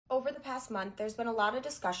Over the past month, there's been a lot of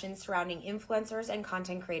discussion surrounding influencers and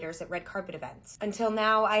content creators at red carpet events. Until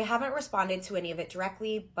now, I haven't responded to any of it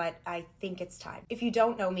directly, but I think it's time. If you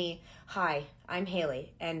don't know me, hi, I'm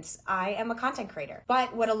Haley, and I am a content creator.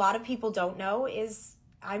 But what a lot of people don't know is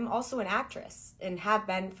I'm also an actress and have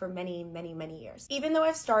been for many, many, many years. Even though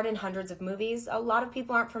I've starred in hundreds of movies, a lot of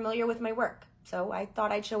people aren't familiar with my work. So I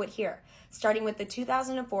thought I'd show it here, starting with the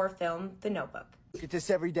 2004 film, The Notebook. Look at this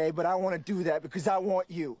every day, but I want to do that because I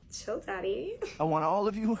want you. Chill, Daddy. I want all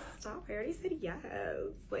of you. Stop, I already said yes.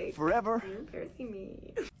 Like, forever. You're embarrassing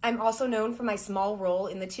me. I'm also known for my small role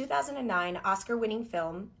in the 2009 Oscar-winning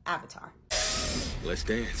film, Avatar. Let's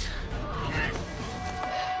dance.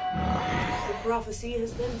 The prophecy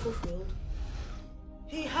has been fulfilled.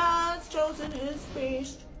 He has chosen his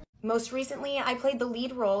beast. Most recently, I played the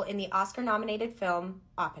lead role in the Oscar-nominated film,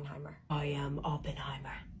 Oppenheimer. I am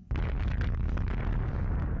Oppenheimer.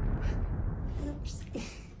 Oops.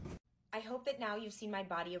 I hope that now you've seen my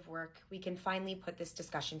body of work, we can finally put this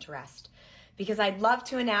discussion to rest. Because I'd love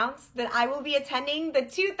to announce that I will be attending the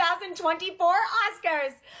 2024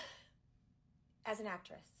 Oscars! As an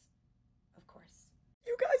actress, of course.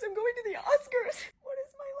 You guys, I'm going to the Oscars. What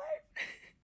is my life?